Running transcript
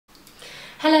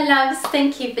Hello loves,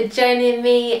 thank you for joining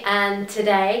me, and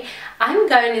today I'm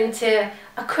going into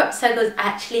a crop circle is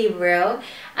actually real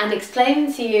and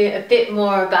explaining to you a bit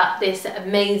more about this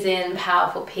amazing,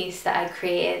 powerful piece that I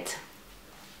created.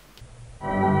 Feel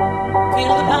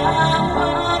the power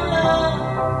of love.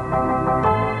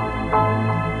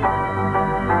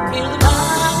 Feel the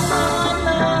power of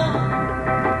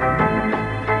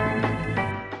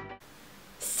love.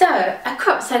 So, a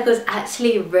crop circle is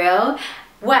actually real.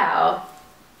 Well,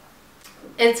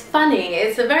 it's funny,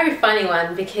 it's a very funny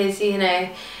one because, you know,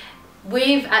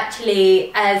 we've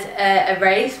actually, as a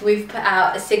race, we've put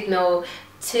out a signal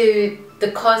to the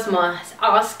cosmos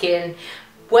asking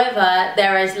whether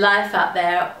there is life out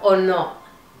there or not.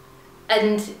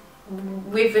 And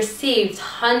we've received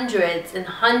hundreds and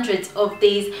hundreds of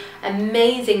these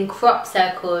amazing crop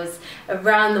circles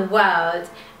around the world,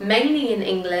 mainly in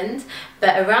England,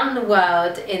 but around the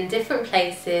world in different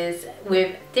places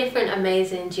with different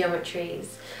amazing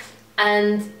geometries.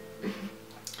 And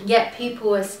yet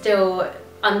people are still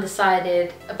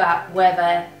undecided about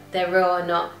whether they're real or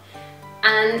not.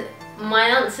 And my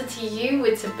answer to you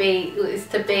is to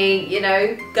be, you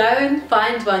know, go and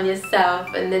find one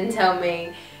yourself and then tell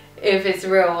me if it's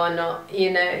real or not,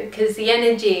 you know, because the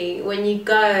energy when you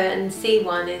go and see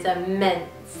one is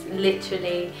immense,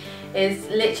 literally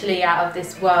out of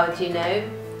this world, you know.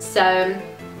 So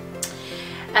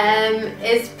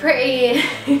it's pretty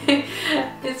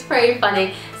it's pretty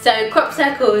funny. So crop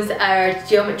circles are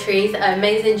geometries,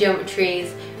 amazing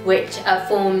geometries, which are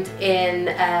formed in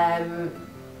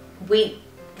wheat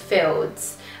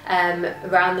fields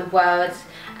around the world.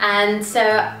 And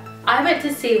so I went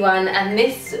to see one, and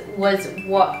this was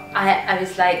what I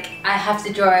was like, I have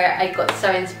to draw it. I got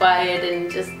so inspired and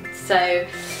just so,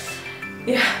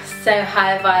 yeah, so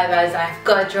high vibe. I was like, I've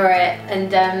got to draw it.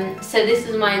 And so this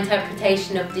is my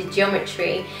interpretation of the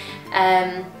geometry.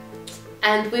 And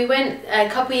we went a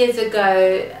couple years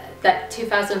ago, that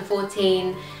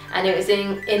 2014, and it was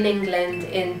in England,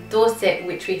 in Dorset,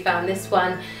 which we found this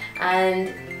one.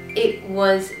 And it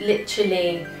was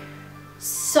literally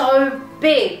so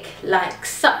big, like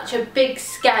such a big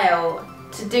scale.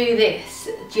 To do this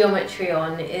geometry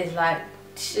on is like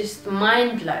just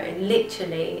mind-blowing,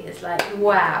 literally. It's like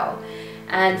wow.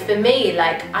 And for me,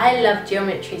 like, I love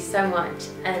geometry so much,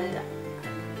 and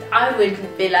I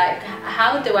would be like,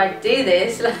 how do I do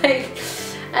this? Like,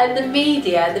 and the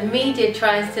media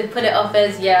tries to put it off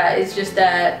as, yeah, it's just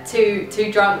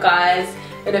two drunk guys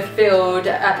in a field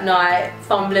at night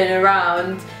fumbling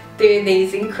around doing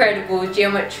these incredible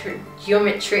geometric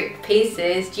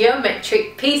pieces.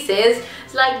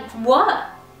 It's like, what?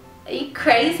 Are you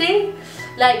crazy?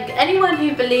 Like, anyone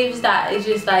who believes that is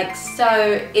just like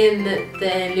so in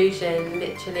the illusion,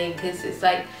 literally, because it's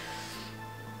like,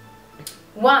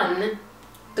 one,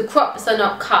 the crops are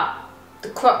not cut, the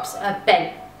crops are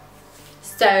bent,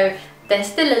 so they're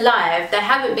still alive. They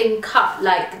haven't been cut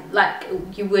like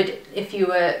you would if you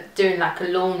were doing like a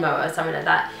lawnmower or something like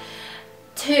that.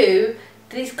 Two,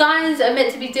 these guys are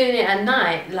meant to be doing it at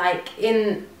night, like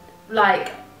in like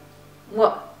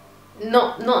what,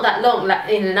 not that long, like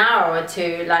in an hour or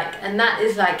two, like, and that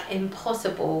is like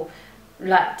impossible,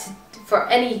 like for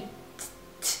any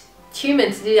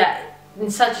human to do that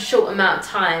in such a short amount of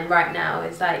time right now.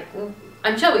 Is like,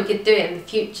 I'm sure we could do it in the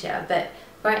future, but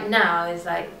right now is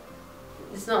like,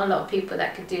 there's not a lot of people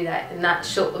that could do that in that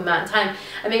short amount of time.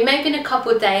 I mean, maybe in a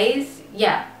couple of days,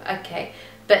 yeah, okay.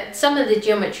 But some of the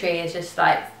geometry is just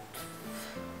like,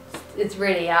 it's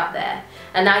really out there.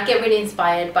 And I get really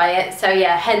inspired by it. So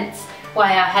yeah, hence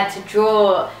why I had to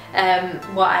draw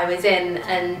what I was in.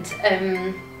 And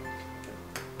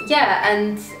yeah,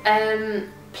 and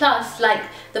plus, like,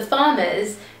 the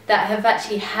farmers that have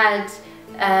actually had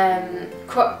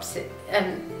crop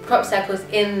circles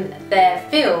in their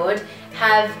field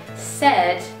have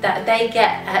said that they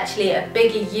get actually a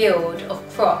bigger yield of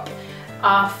crop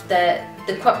after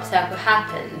the crop circle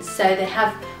happens. So they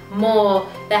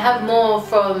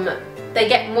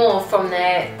get more from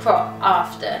their crop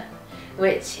after,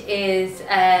 which is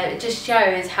just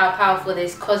shows how powerful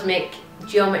this cosmic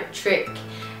geometric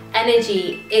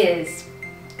energy is.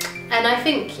 And I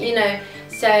think, you know,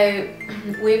 so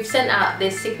we've sent out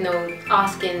this signal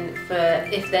asking for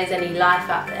if there's any life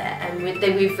out there, and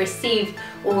we've received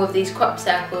all of these crop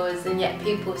circles, and yet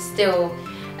people still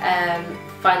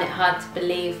find it hard to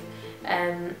believe.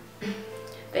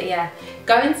 But yeah,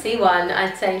 go and see one.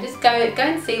 I'd say just go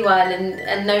and see one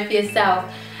and know for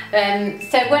yourself.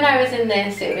 So when I was in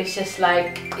this, it was just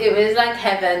like, it was like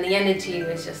heaven. The energy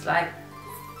was just like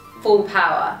full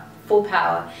power,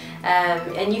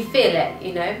 and you feel it,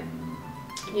 you know.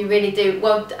 You really do.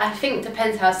 Well, I think it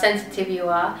depends how sensitive you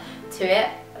are to it,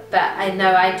 but I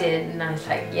know I did, and I was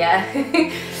like, yeah.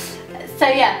 So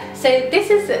yeah, so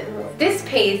this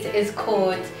piece is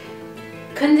called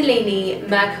Kundalini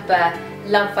Merkaba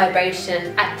Love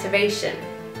Vibration Activation,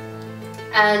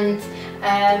 and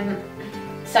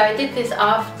so I did this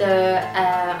after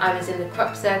I was in the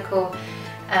crop circle,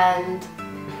 and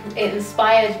it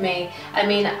inspired me. I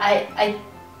mean,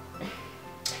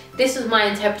 this was my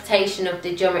interpretation of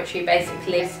the geometry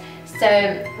basically.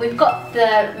 So we've got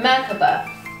the Merkaba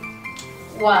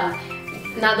one.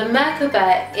 Now the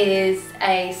Merkaba is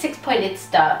a 6-pointed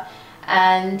star,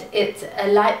 and it's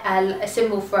a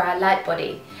symbol for our light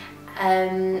body.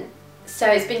 So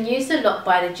it's been used a lot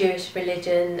by the Jewish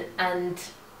religion, and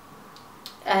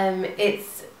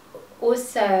it's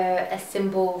also a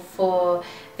symbol for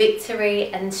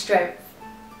victory and strength.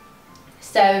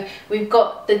 So we've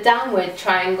got the downward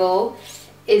triangle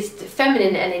is the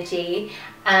feminine energy,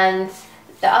 and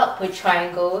the upward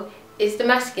triangle is the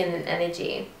masculine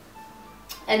energy.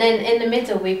 And then in the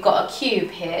middle we've got a cube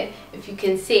here. If you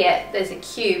can see it, there's a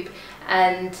cube,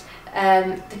 and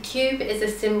the cube is a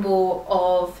symbol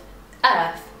of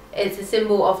earth. It's a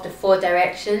symbol of the 4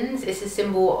 directions. It's a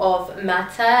symbol of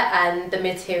matter and the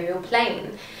material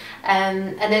plane.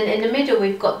 And then in the middle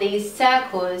we've got these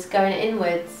circles going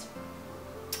inwards,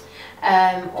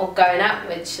 or going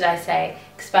outwards, should I say,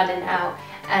 expanding out.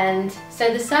 And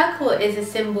so the circle is a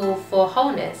symbol for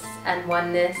wholeness and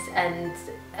oneness and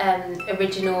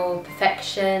original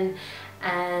perfection,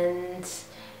 and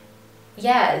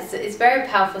yeah, it's a very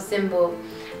powerful symbol.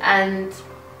 And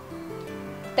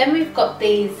then we've got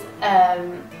these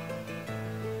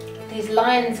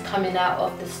lines coming out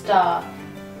of the star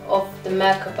of the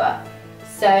Merkaba.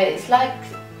 So it's like,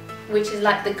 which is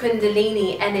like the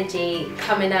Kundalini energy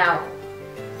coming out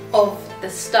of the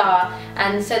star.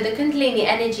 And so the Kundalini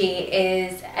energy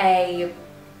is a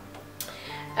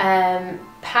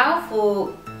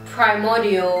powerful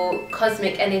primordial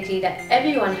cosmic energy that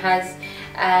everyone has.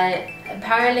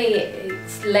 Apparently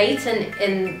it's latent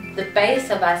in the base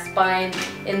of our spine,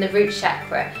 in the root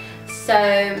chakra.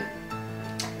 So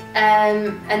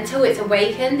until it's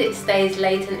awakened, it stays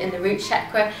latent in the root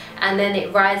chakra, and then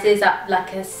it rises up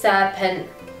like a serpent,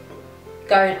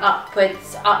 going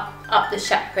upwards, up the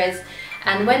chakras.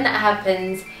 And when that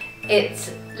happens,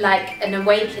 it's like an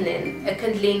awakening, a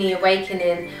Kundalini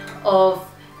awakening of,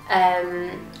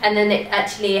 and then it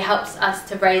actually helps us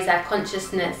to raise our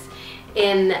consciousness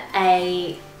in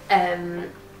a and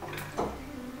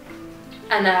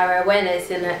our awareness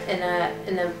in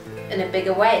a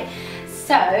bigger way.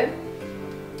 So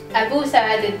I've also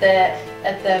added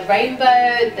the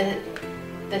rainbow,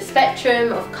 the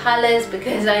spectrum of colours,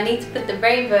 because I need to put the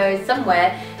rainbow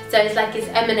somewhere, so it's like it's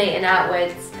emanating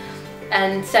outwards.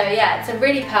 And so yeah, it's a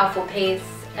really powerful piece.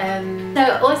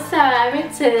 So also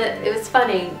it was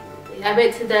funny, I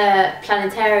went to the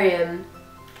planetarium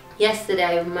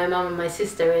yesterday with my mum and my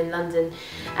sister in London,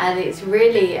 and it's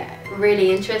really,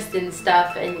 really interesting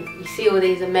stuff, and you see all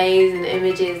these amazing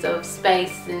images of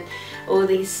space and all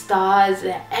these stars.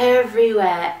 They're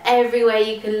everywhere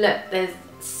you can look. There's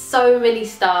so many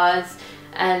stars,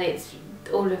 and it's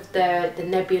all of the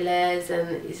nebulas,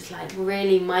 and it's like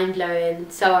really mind-blowing.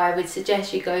 So I would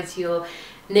suggest you go to your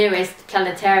nearest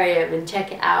planetarium and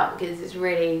check it out, because it's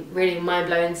really, really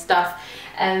mind-blowing stuff.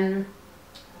 And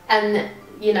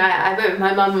you know, I went with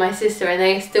my mum and my sister, and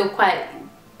they're still quite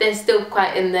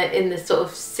in the sort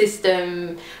of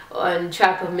system and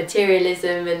trap of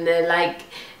materialism, and they're like,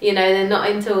 you know, they're not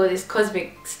into all this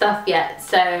cosmic stuff yet.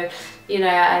 So, you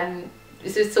know,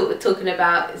 it's just sort of talking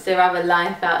about, is there other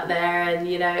life out there, and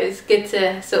you know, it's good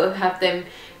to sort of have them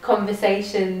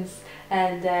conversations,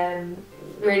 and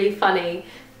really funny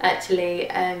actually,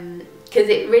 because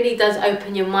it really does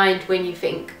open your mind when you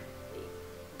think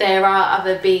there are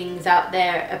other beings out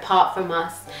there apart from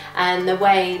us, and the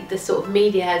way the sort of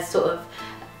media has sort of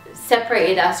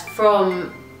separated us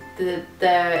from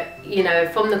the you know,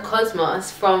 from the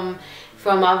cosmos, from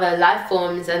other life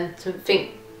forms, and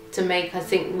to make us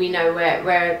think, we know,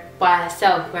 we're by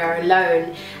ourselves, we're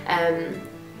alone.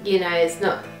 You know, it's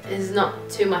not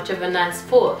too much of a nice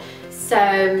thought.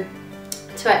 So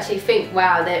to actually think,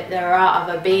 wow, there are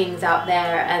other beings out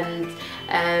there, and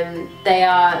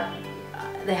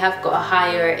they have got a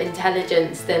higher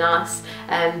intelligence than us,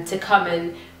 to come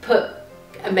and put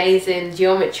amazing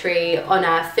geometry on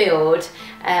our field,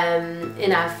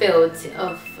 in our fields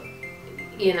of,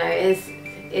 you know, is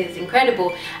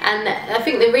incredible. And I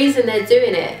think the reason they're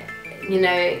doing it, you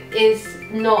know, is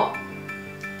not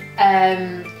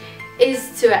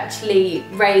is to actually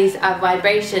raise our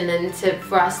vibration, and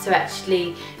for us to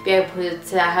actually be able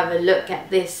to have a look at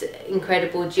this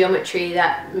incredible geometry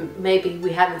that maybe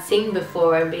we haven't seen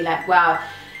before and be like, wow,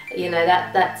 you know,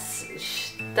 that's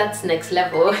next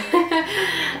level.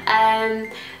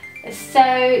 So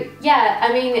yeah,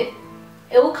 I mean,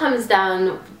 it all comes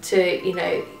down to, you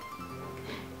know,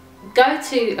 go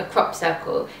to a crop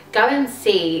circle, go and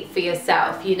see for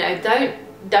yourself, you know,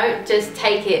 don't just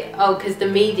take it, oh, because the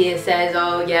media says,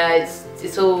 oh yeah,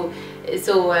 it's all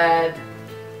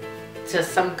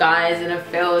just some guys in a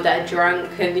field that are drunk,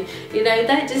 and you know,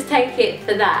 don't just take it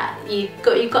for that. You've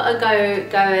got to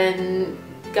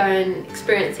go and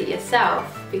experience it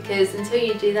yourself, because until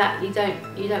you do that, you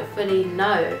don't fully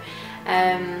know.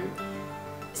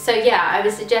 So yeah, I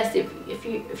would suggest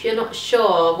if you're not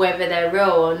sure whether they're real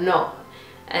or not,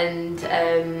 and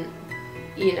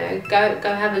you know, go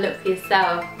have a look for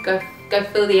yourself. Go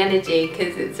feel the energy,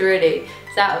 because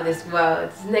it's out of this world.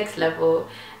 It's next level.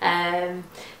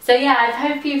 So yeah, I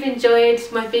hope you've enjoyed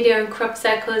my video on crop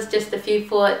circles. Just a few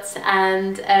thoughts,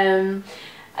 and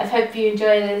I hope you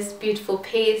enjoy this beautiful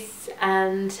piece,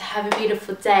 and have a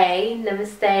beautiful day.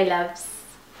 Namaste, loves.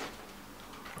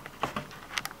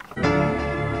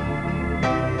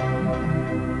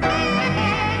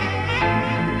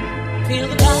 Feel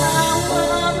the power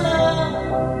of love.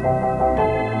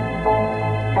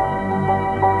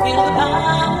 Feel the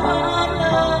power.